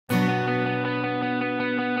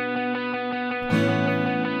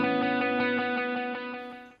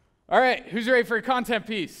All right, who's ready for a content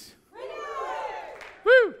piece?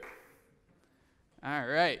 Woo! All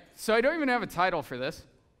right, so I don't even have a title for this.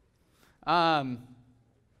 But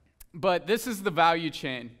this is the value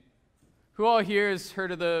chain. Who all here has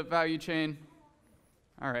heard of the value chain?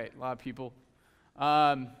 All right, a lot of people.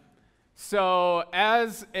 So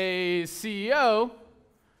as a CEO,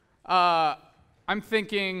 I'm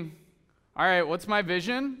thinking, all right, what's my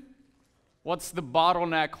vision? What's the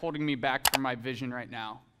bottleneck holding me back from my vision right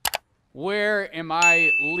now? Where am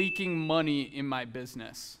I leaking money in my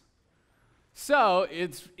business? So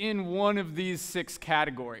it's in one of these 6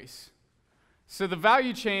 categories. So the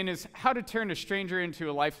value chain is how to turn a stranger into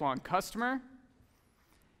a lifelong customer.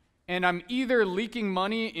 And I'm either leaking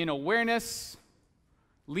money in awareness,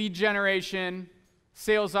 lead generation,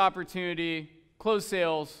 sales opportunity, closed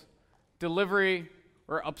sales, delivery,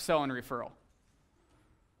 or upsell and referral.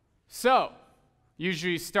 So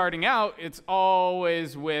usually starting out, it's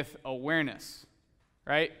always with awareness,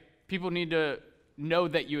 right? People need to know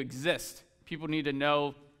that you exist. People need to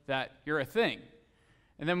know that you're a thing.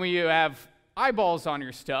 And then when you have eyeballs on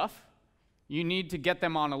your stuff, you need to get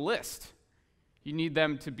them on a list. You need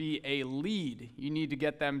them to be a lead. You need to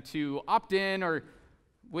get them to opt in, or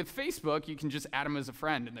with Facebook, you can just add them as a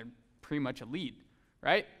friend, and they're pretty much a lead,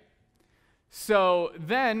 right? So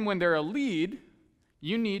then when they're a lead,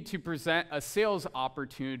 you need to present a sales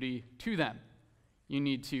opportunity to them. You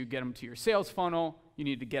need to get them to your sales funnel. You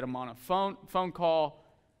need to get them on a phone call.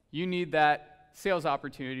 You need that sales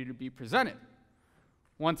opportunity to be presented.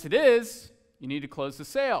 Once it is, you need to close the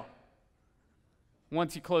sale.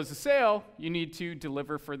 Once you close the sale, you need to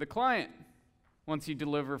deliver for the client. Once you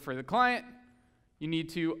deliver for the client, you need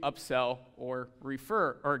to upsell or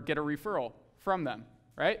refer or get a referral from them,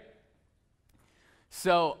 right?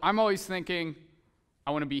 So I'm always thinking, I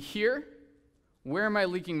want to be here. Where am I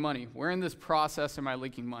leaking money? Where in this process am I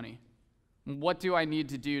leaking money? What do I need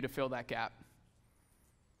to do to fill that gap?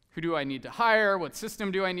 Who do I need to hire? What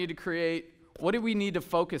system do I need to create? What do we need to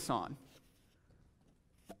focus on?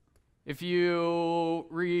 If you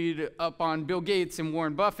read up on Bill Gates and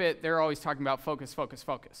Warren Buffett, they're always talking about focus, focus,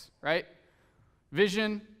 focus, right?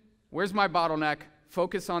 Vision, where's my bottleneck?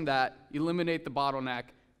 Focus on that, eliminate the bottleneck,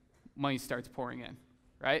 money starts pouring in,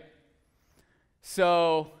 right?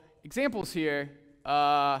 So examples here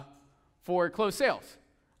for closed sales.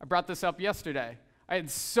 I brought this up yesterday. I had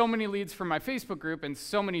so many leads from my Facebook group and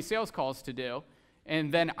so many sales calls to do,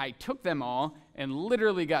 and then I took them all and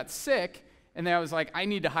literally got sick, and then I was like, I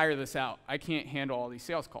need to hire this out. I can't handle all these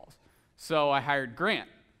sales calls. So I hired Grant,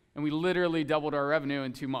 and we literally doubled our revenue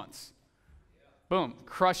in 2 months. Boom,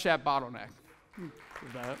 crush that bottleneck.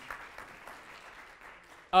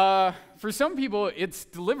 For some people, it's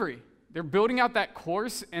delivery. They're building out that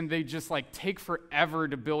course, and they just take forever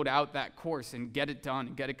to build out that course and get it done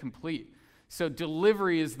and get it complete. So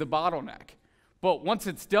delivery is the bottleneck. But once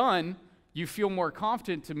it's done, you feel more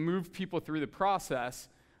confident to move people through the process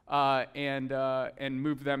and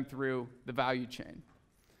move them through the value chain.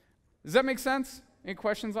 Does that make sense? Any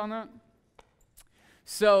questions on that?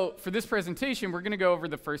 So for this presentation, we're going to go over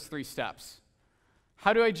the first 3 steps.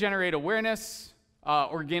 How do I generate awareness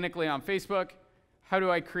organically on Facebook? How do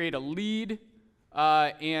I create a lead?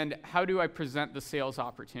 And how do I present the sales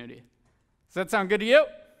opportunity? Does that sound good to you?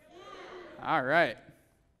 Yeah. All right.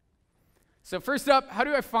 So first up, how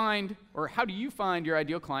do you find your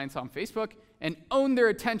ideal clients on Facebook and own their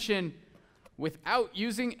attention without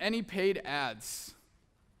using any paid ads?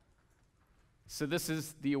 So this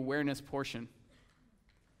is the awareness portion.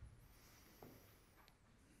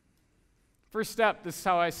 First step, this is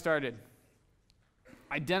how I started.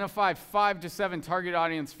 Identify 5 to 7 target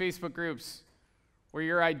audience Facebook groups where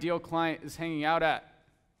your ideal client is hanging out at.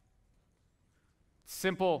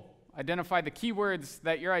 Simple. Identify the keywords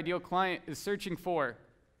that your ideal client is searching for.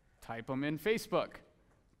 Type them in Facebook.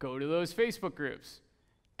 Go to those Facebook groups.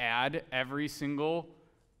 Add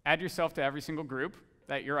yourself to every single group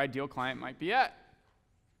that your ideal client might be at.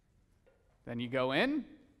 Then you go in,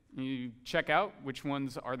 you check out which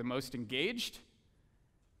ones are the most engaged,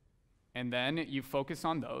 and then you focus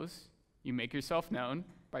on those. You make yourself known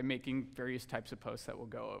by making various types of posts that we'll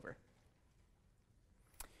go over.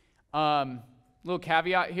 Little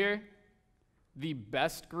caveat here, the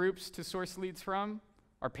best groups to source leads from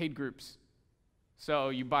are paid groups. So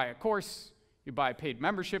you buy a course, you buy a paid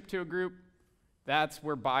membership to a group, that's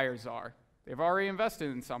where buyers are. They've already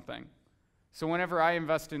invested in something. So whenever I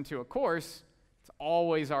invest into a course, it's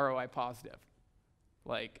always ROI positive.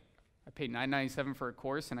 I paid $9.97 for a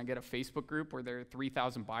course, and I get a Facebook group where there are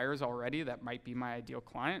 3,000 buyers already that might be my ideal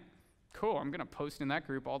client. Cool, I'm going to post in that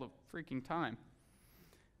group all the freaking time.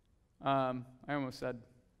 I almost said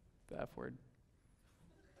the F word.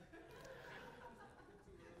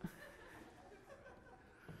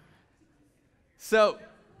 So,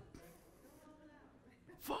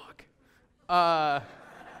 fuck. All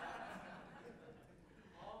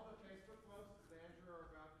the Facebook posts that Andrew are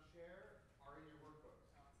about to share are in your workbooks.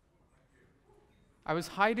 I was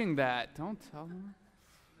hiding that. Don't tell them.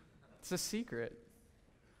 It's a secret.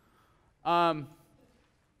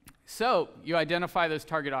 So you identify those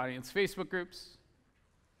target audience Facebook groups.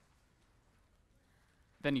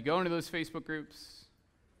 Then you go into those Facebook groups.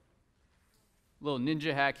 Little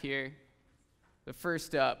ninja hack here. The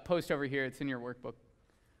first post over here, it's in your workbook.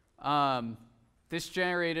 This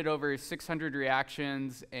generated over 600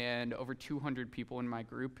 reactions and over 200 people in my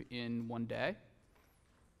group in one day.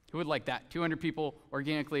 Who would like that? 200 people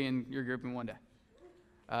organically in your group in one day.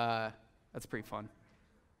 That's pretty fun.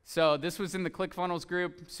 So this was in the ClickFunnels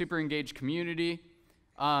group, super engaged community.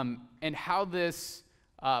 And how this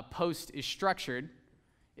post is structured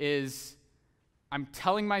is I'm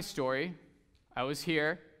telling my story. I was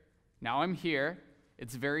here. Now I'm here.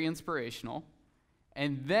 It's very inspirational.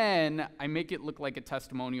 And then I make it look like a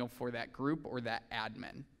testimonial for that group or that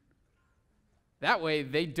admin. That way,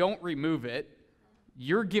 they don't remove it.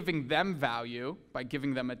 You're giving them value by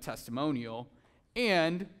giving them a testimonial.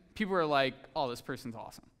 And people are like, oh, this person's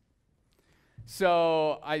awesome.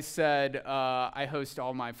 So I said, I host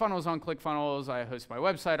all my funnels on ClickFunnels. I host my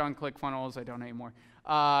website on ClickFunnels. I don't anymore.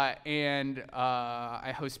 And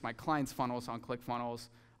I host my clients' funnels on ClickFunnels.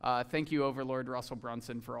 Thank you, Overlord Russell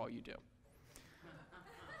Brunson, for all you do.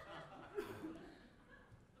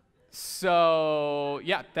 So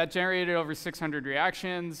yeah, that generated over 600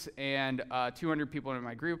 reactions and 200 people in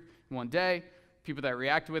my group in one day. People that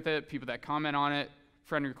react with it, people that comment on it,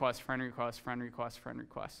 friend request, friend request, friend request, friend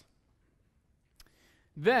request.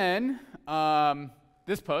 Then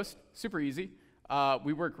this post, super easy.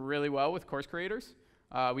 We work really well with course creators.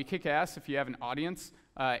 We kick ass if you have an audience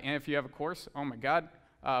and if you have a course. Oh my God,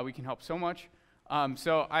 we can help so much.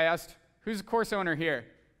 So I asked, who's a course owner here?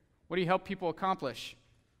 What do you help people accomplish?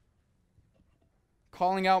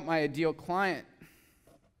 Calling out my ideal client.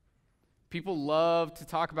 People love to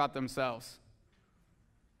talk about themselves.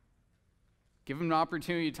 Give them an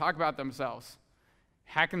opportunity to talk about themselves.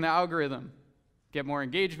 Hacking the algorithm. Get more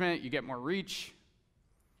engagement, you get more reach.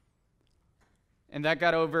 And that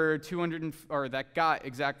got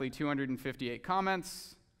exactly 258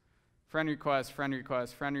 comments. Friend request, friend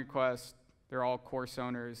request, friend request. They're all course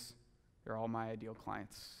owners. They're all my ideal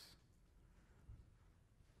clients.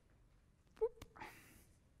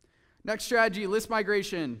 Next strategy, list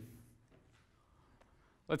migration.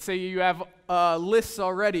 Let's say you have lists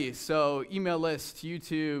already, so email lists,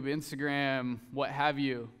 YouTube, Instagram, what have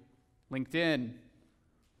you, LinkedIn.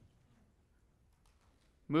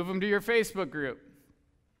 Move them to your Facebook group.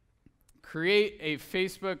 Create a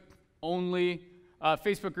Facebook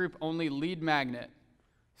group only lead magnet.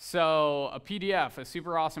 So a PDF, a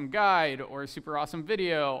super awesome guide, or a super awesome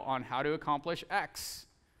video on how to accomplish X.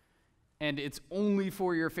 And it's only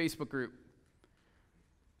for your Facebook group.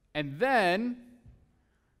 And then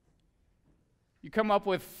you come up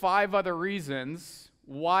with 5 other reasons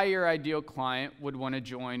why your ideal client would want to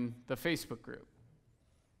join the Facebook group.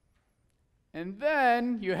 And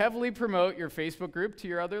then you heavily promote your Facebook group to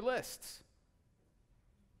your other lists.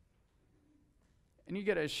 And you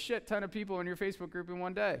get a shit ton of people in your Facebook group in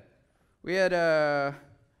one day. We had,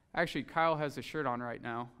 actually Kyle has a shirt on right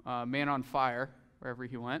now, Man on Fire, wherever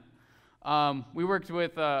he went. We worked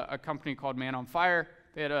with a company called Man on Fire.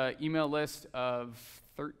 They had an email list of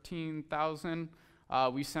 13,000.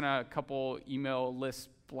 We sent a couple email list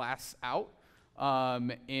blasts out,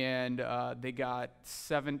 and they got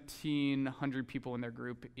 1,700 people in their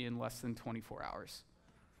group in less than 24 hours.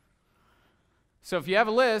 So if you have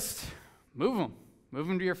a list, move them. Move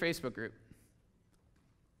them to your Facebook group.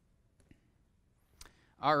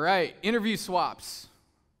 All right, interview swaps.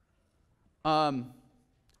 A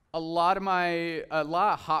lot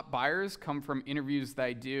of hot buyers come from interviews that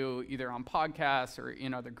I do either on podcasts or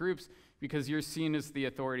in other groups because you're seen as the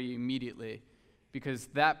authority immediately. Because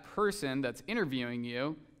that person that's interviewing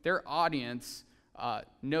you, their audience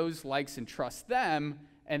knows, likes, and trusts them,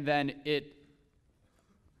 and then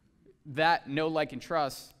that know, like, and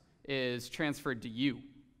trust is transferred to you.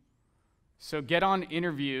 So get on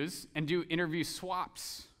interviews and do interview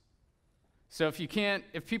swaps. So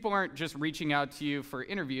if people aren't just reaching out to you for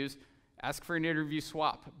interviews, ask for an interview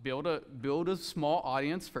swap. Build a small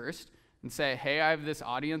audience first and say, hey, I have this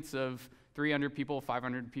audience of 300 people,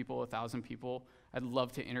 500 people, 1,000 people. I'd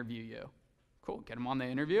love to interview you. Cool, get them on the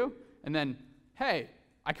interview. And then, hey,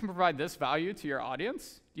 I can provide this value to your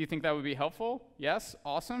audience. Do you think that would be helpful? Yes?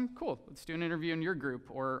 Awesome. Cool. Let's do an interview in your group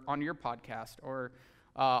or on your podcast or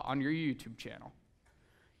on your YouTube channel.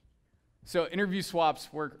 So interview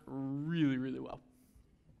swaps work really, really well.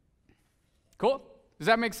 Cool? Does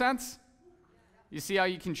that make sense? You see how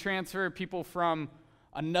you can transfer people from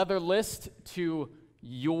another list to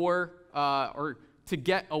your, or to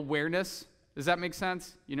get awareness? Does that make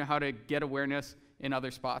sense? You know how to get awareness in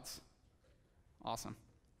other spots? Awesome.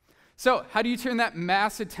 So how do you turn that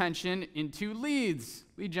mass attention into leads?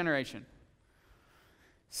 Lead generation.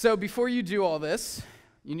 So before you do all this,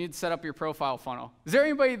 you need to set up your profile funnel. Is there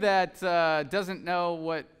anybody that doesn't know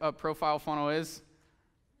what a profile funnel is?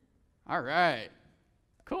 All right.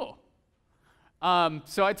 Cool.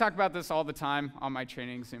 So I talk about this all the time on my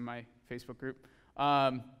trainings in my Facebook group.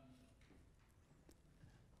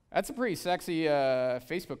 That's a pretty sexy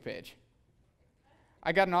Facebook page.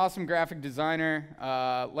 I got an awesome graphic designer,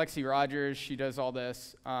 Lexi Rogers. She does all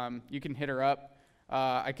this. You can hit her up.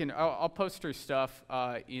 I'll post her stuff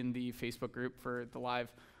in the Facebook group for the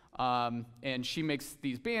live. And she makes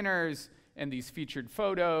these banners and these featured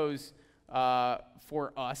photos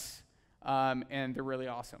for us, and they're really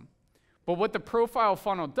awesome. But what the profile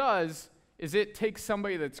funnel does is it takes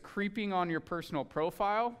somebody that's creeping on your personal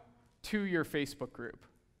profile to your Facebook group.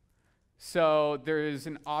 So there is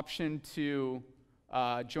an option to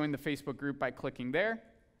join the Facebook group by clicking there.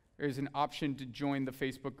 There's an option to join the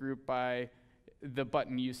Facebook group by, the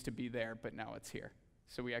button used to be there, but now it's here.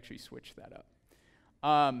 So we actually switched that up.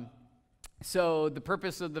 So the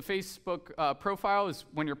purpose of the Facebook profile is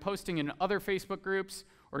when you're posting in other Facebook groups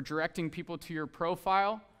or directing people to your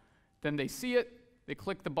profile, then they see it, they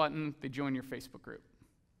click the button, they join your Facebook group.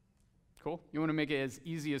 Cool? You want to make it as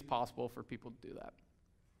easy as possible for people to do that.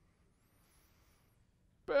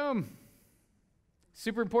 Boom.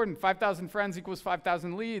 Super important. 5,000 friends equals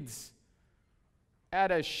 5,000 leads. Add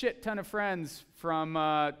a shit ton of friends from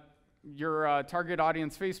your target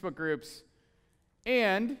audience Facebook groups.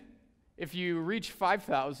 And if you reach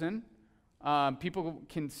 5,000, people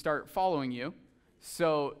can start following you.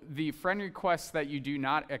 So the friend requests that you do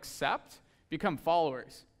not accept become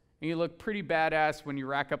followers. And you look pretty badass when you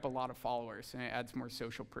rack up a lot of followers, and it adds more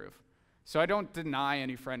social proof. So I don't deny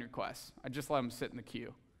any friend requests. I just let them sit in the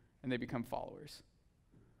queue, and they become followers.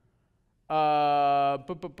 And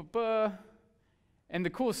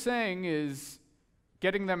the coolest thing is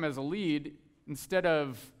getting them as a lead, instead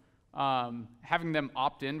of having them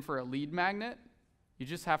opt in for a lead magnet, you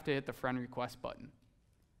just have to hit the friend request button.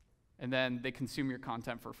 And then they consume your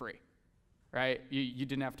content for free, right? You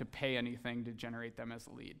didn't have to pay anything to generate them as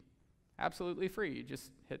a lead. Absolutely free. You just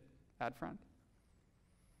hit add friend.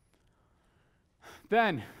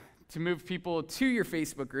 Then, to move people to your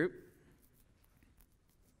Facebook group,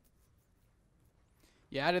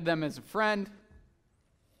 you added them as a friend,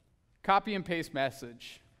 copy and paste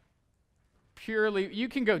message. Purely, you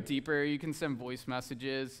can go deeper, you can send voice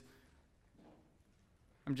messages.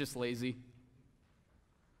 I'm just lazy.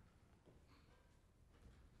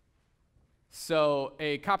 So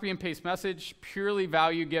a copy and paste message, purely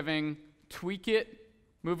value giving, tweak it,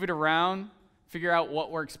 move it around, figure out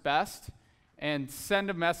what works best, and send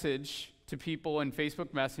a message to people in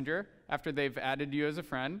Facebook Messenger after they've added you as a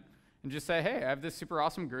friend, and just say, hey, I have this super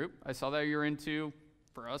awesome group. I saw that you're into,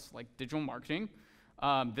 for us, like digital marketing.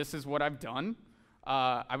 This is what I've done.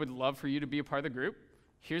 I would love for you to be a part of the group.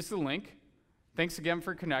 Here's the link. Thanks again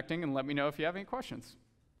for connecting, and let me know if you have any questions.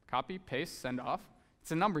 Copy, paste, send off.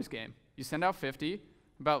 It's a numbers game. You send out 50,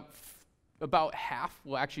 about half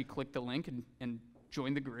will actually click the link and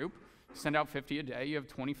join the group. Send out 50 a day, you have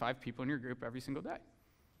 25 people in your group every single day.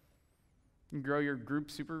 You can grow your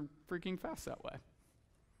group super freaking fast that way.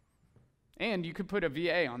 And you could put a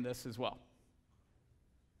VA on this as well.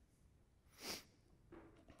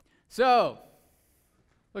 So,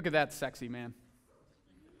 look at that sexy man.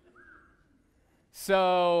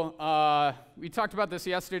 So, we talked about this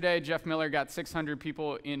yesterday. Jeff Miller got 600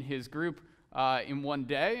 people in his group in one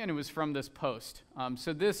day, and it was from this post.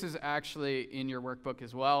 So this is actually in your workbook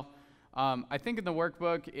as well. I think in the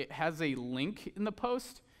workbook, it has a link in the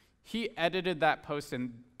post. He edited that post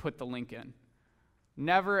and put the link in.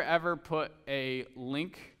 Never, ever put a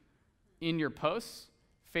link in your posts.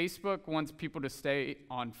 Facebook wants people to stay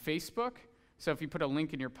on Facebook. So if you put a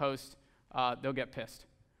link in your post, they'll get pissed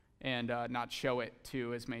and not show it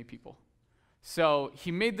to as many people. So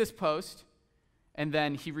he made this post, and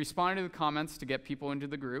then he responded to the comments to get people into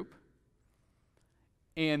the group.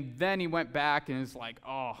 And then he went back and was like,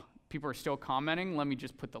 oh, people are still commenting. Let me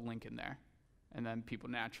just put the link in there. And then people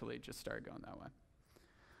naturally just started going that way.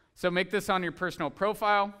 So make this on your personal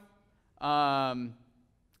profile.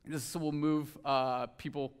 This will move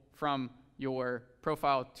people from your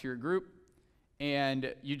profile to your group,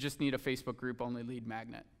 and you just need a Facebook group only lead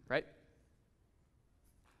magnet, right?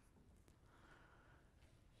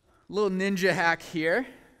 Little ninja hack here.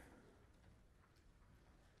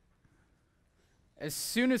 As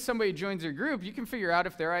soon as somebody joins your group, you can figure out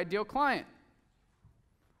if they're ideal client.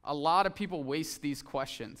 A lot of people waste these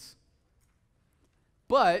questions.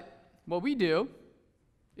 But what we do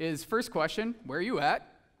is, first question, where are you at?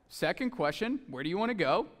 Second question, where do you want to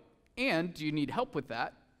go? And do you need help with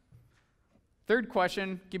that? Third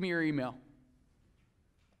question, give me your email.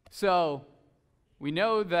 So we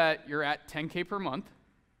know that you're at 10K per month.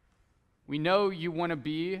 We know you want to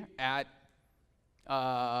be at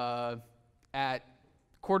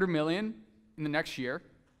 $250,000 in the next year.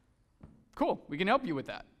 Cool, we can help you with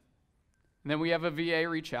that. And then we have a VA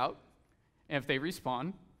reach out, and if they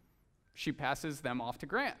respond, she passes them off to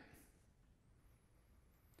Grant.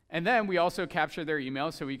 And then we also capture their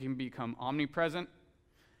email so we can become omnipresent.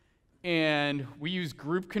 And we use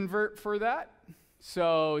group convert for that.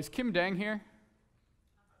 So is Kim Dang here?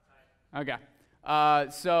 Okay.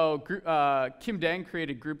 Kim Dang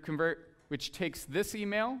created group convert, which takes this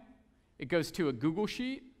email, it goes to a Google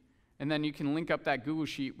Sheet, and then you can link up that Google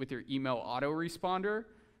Sheet with your email autoresponder,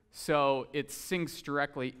 so it syncs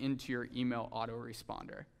directly into your email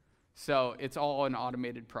autoresponder. So it's all an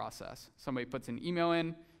automated process. Somebody puts an email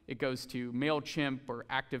in, it goes to MailChimp or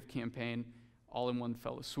ActiveCampaign, all in one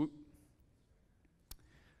fell swoop.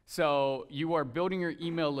 So you are building your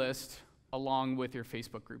email list along with your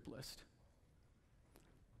Facebook group list.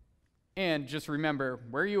 And just remember,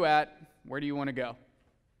 where are you at? Where do you want to go?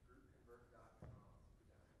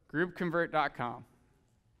 Groupconvert.com.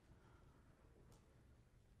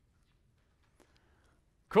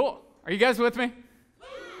 Cool. Are you guys with me? Can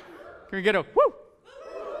we get a woo?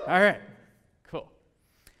 All right. Cool.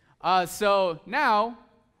 So now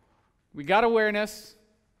we got awareness.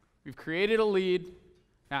 We've created a lead.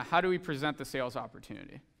 Now, how do we present the sales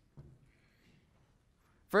opportunity?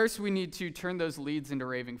 First, we need to turn those leads into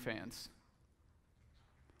raving fans.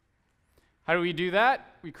 How do we do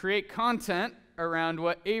that? We create content around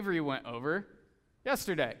what Avery went over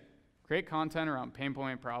yesterday. Create content around pain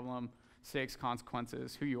point, problem, stakes,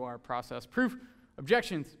 consequences, who you are, process, proof,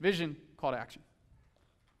 objections, vision, call to action.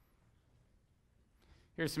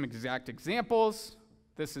 Here's some exact examples.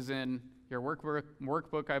 This is in your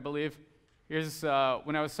workbook, I believe. Here's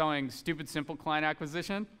when I was selling Stupid Simple Client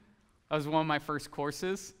Acquisition. That was one of my first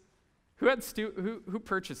courses. Who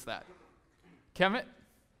purchased that? Kemet?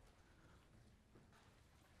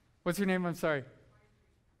 What's your name? I'm sorry.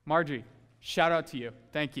 Marjorie. Shout out to you.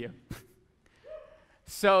 Thank you.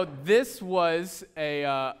 So this was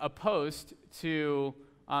a post to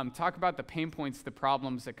talk about the pain points, the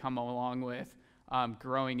problems that come along with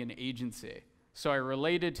growing an agency. So I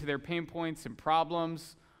related to their pain points and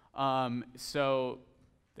problems so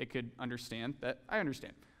they could understand that I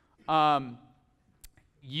understand.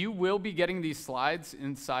 You will be getting these slides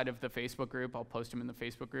inside of the Facebook group. I'll post them in the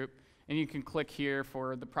Facebook group. And you can click here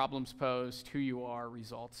for the problems posed, who you are,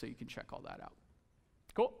 results, so you can check all that out.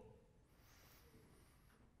 Cool.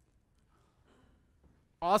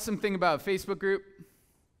 Awesome thing about a Facebook group,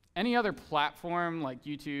 any other platform like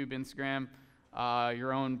YouTube, Instagram,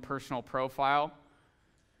 your own personal profile,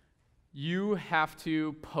 you have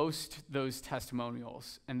to post those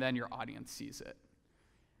testimonials, and then your audience sees it.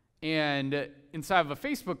 And inside of a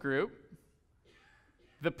Facebook group,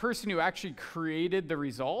 the person who actually created the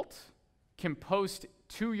result can post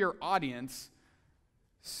to your audience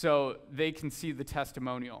so they can see the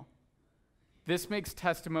testimonial. This makes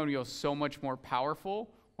testimonials so much more powerful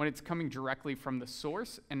when it's coming directly from the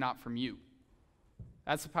source and not from you.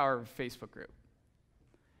 That's the power of a Facebook group.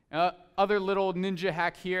 Other little ninja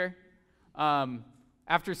hack here.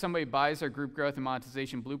 After somebody buys our Group Growth and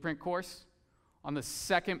Monetization Blueprint course, on the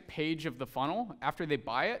second page of the funnel, after they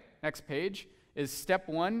buy it, next page, is step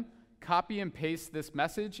 1, copy and paste this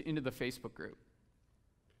message into the Facebook group.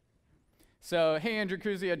 So, hey, Andrew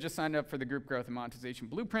Kuzi, I just signed up for the Group Growth and Monetization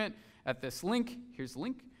Blueprint at this link. Here's the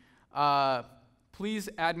link. Please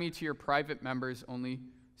add me to your private members only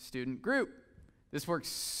student group. This works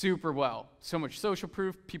super well. So much social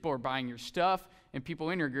proof, people are buying your stuff, and people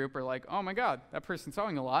in your group are like, oh my God, that person's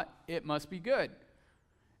selling a lot, it must be good.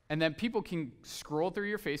 And then people can scroll through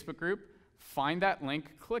your Facebook group, find that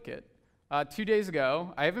link, click it. 2 days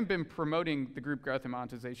ago, I haven't been promoting the Group Growth and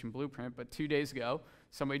Monetization Blueprint, but 2 days ago,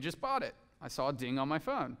 somebody just bought it. I saw a ding on my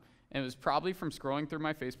phone, and it was probably from scrolling through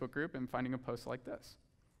my Facebook group and finding a post like this.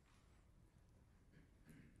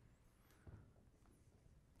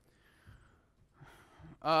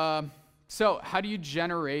 So how do you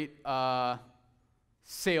generate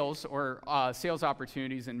sales or sales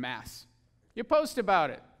opportunities in mass? You post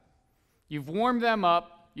about it. You've warmed them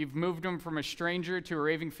up. You've moved them from a stranger to a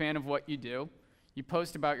raving fan of what you do. You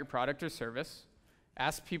post about your product or service.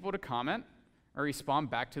 Ask people to comment or respond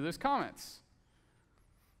back to those comments.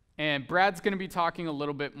 And Brad's going to be talking a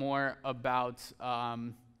little bit more about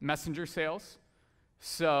messenger sales.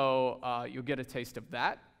 So you'll get a taste of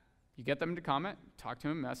that. You get them to comment, talk to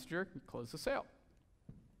them in Messenger, you close the sale.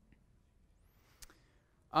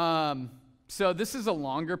 So this is a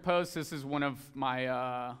longer post. This is one of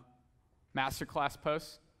my masterclass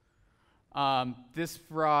posts. This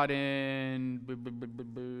brought in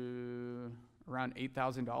around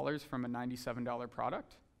 $8,000 from a $97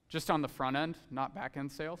 product, just on the front end, not back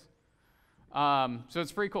end sales. So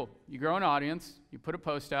it's pretty cool. You grow an audience, you put a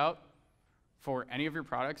post out for any of your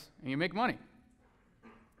products, and you make money.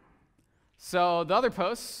 So the other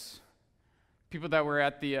posts, people that were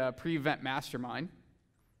at the pre-event mastermind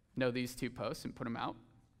know these two posts and put them out.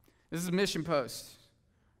 This is a mission post.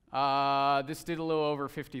 This did a little over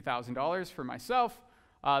 $50,000 for myself.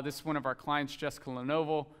 This is one of our clients, Jessica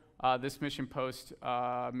Lenovo. This mission post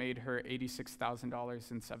made her $86,000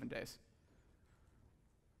 in 7 days.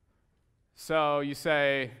 So you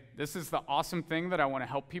say, this is the awesome thing that I want to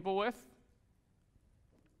help people with.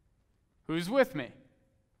 Who's with me?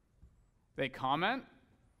 They comment,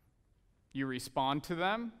 you respond to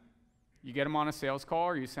them, you get them on a sales call,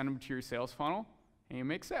 or you send them to your sales funnel, and you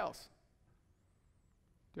make sales.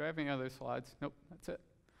 Do I have any other slides? Nope, that's it.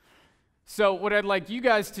 So what I'd like you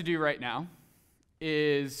guys to do right now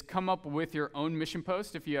is come up with your own mission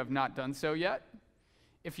post if you have not done so yet.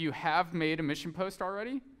 If you have made a mission post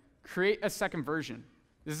already, create a second version.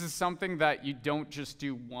 This is something that you don't just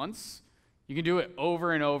do once. You can do it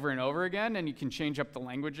over and over and over again, and you can change up the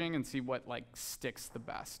languaging and see what sticks the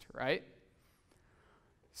best, right?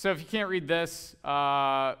 So if you can't read this,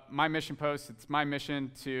 my mission post, it's my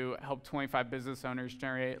mission to help 25 business owners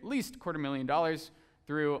generate at least $250,000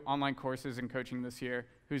 through online courses and coaching this year.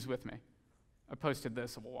 Who's with me? I posted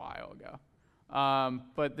this a while ago.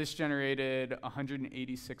 But this generated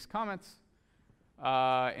 186 comments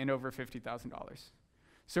and over $50,000.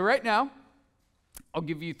 So right now, I'll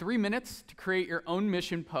give you 3 minutes to create your own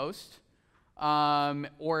mission post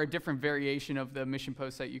or a different variation of the mission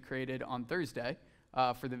post that you created on Thursday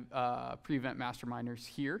for the pre-event masterminders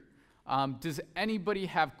here. Does anybody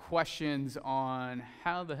have questions on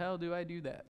how the hell do I do that?